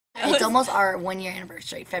It's almost our 1-year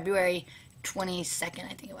anniversary. February 22nd,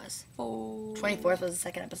 I think it was. Oh. 24th was the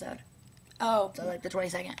second episode. Oh. So, like, the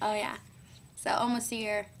 22nd. Oh, yeah. So, almost a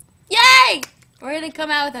year. Yay! We're going to come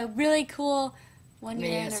out with a really cool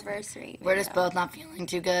 1-year anniversary video. We're just both not feeling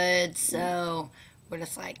too good, so we're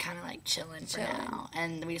just, like, kind of, like, chilling for now.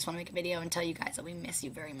 And we just want to make a video and tell you guys that we miss you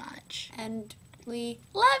very much. And we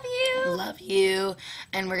love you. Love you.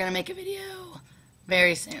 And we're going to make a video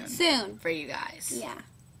very soon. Soon. For you guys. Yeah.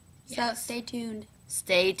 Yes. So, stay tuned.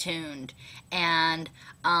 Stay tuned. And,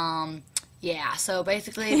 yeah, so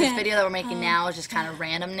basically this video that we're making now is just kind of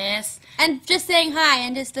randomness. And just saying hi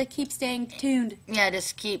and just to keep staying tuned. Yeah,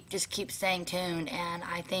 just keep staying tuned. And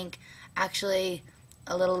I think actually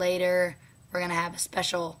a little later we're gonna have a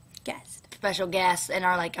special guest in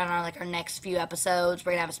our our next few episodes.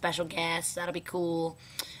 We're gonna have a special guest. That'll be cool.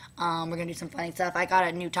 We're gonna do some funny stuff. I got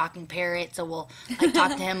a new talking parrot, so we'll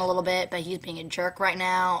talk to him a little bit, but he's being a jerk right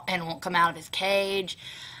now and won't come out of his cage.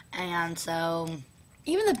 And so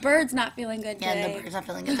even the bird's not feeling good today. Yeah, the bird's not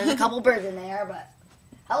feeling good. There's a couple birds in there, but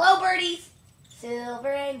hello, birdies.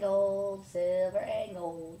 Silver and gold, silver and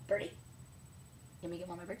gold. Birdie, can we get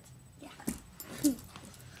one of my birds? Yeah.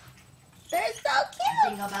 They're so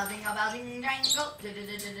cute. Jingle bell, ding, jangle.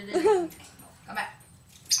 Come back.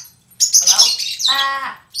 Hello?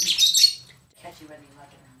 Ah! Catch you whether you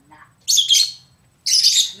like it or not.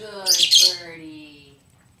 Good birdie.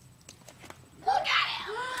 Look at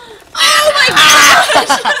him. Oh my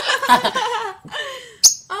gosh!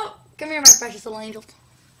 Oh, come here, my precious little angel.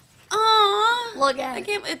 Aww. Look at I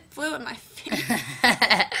can't, it flew in my face.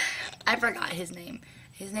 I forgot his name.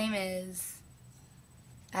 His name is,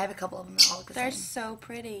 I have a couple of them that all look the same. They're so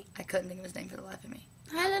pretty. I couldn't think of his name for the life of me.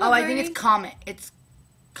 Hi, little Oh, birdie. I think it's Comet. It's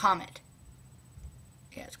Comet.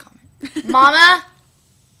 Yeah, it's Comet. Mama?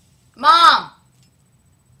 Mom!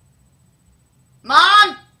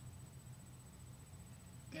 Mom!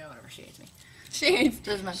 Yeah, whatever. She hates me. She hates,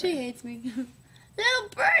 This is my she bird. hates me. Little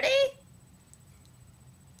birdie!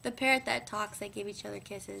 The parrot that talks, they give each other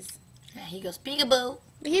kisses. Yeah, he goes peekaboo.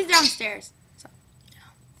 But he's downstairs. So,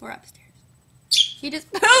 we're upstairs. He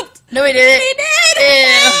just pooped! No, he didn't. He did!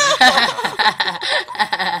 Ew.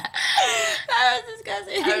 That was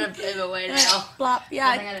disgusting. I'm gonna put him away now. Plop. Yeah.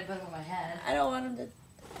 I gotta put him on my head. I don't want him to.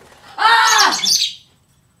 Ah!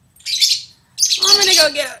 I'm gonna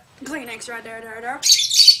go get a Kleenex right there.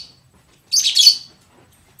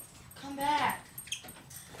 Come back.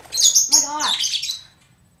 Oh my gosh.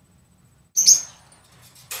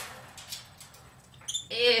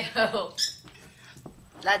 Ew.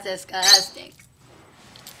 That's disgusting.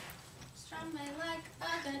 Strum me like a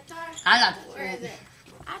guitar. I'm not Where is it?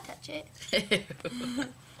 I touch it.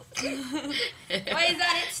 Ew. Wait, is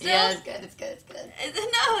that it still? Yeah, it's good. It's good. It's good. Is it,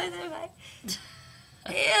 no, is it like...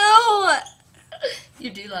 Ew! You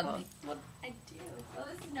do love me. Well, I do. Well,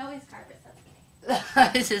 this is Noah's carpet. That's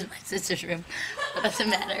okay. This is my sister's room. It doesn't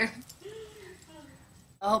matter.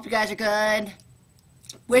 I hope you guys are good.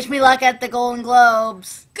 Wish me luck at the Golden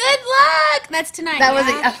Globes. Good luck! That's tonight. That yeah?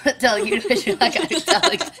 wasn't. I'm telling you to wish me luck. I was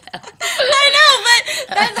telling them. I know, but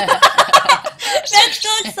that's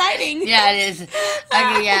still exciting. Yeah, it is.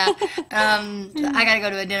 Yeah. I gotta go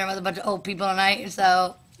to a dinner with a bunch of old people tonight,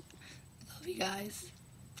 so love you guys.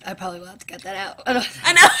 I probably will have to cut that out. I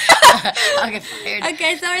know. I'll get fired.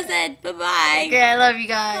 Okay, so I said bye-bye. Okay, I love you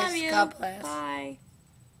guys. Love you. God bless. Bye.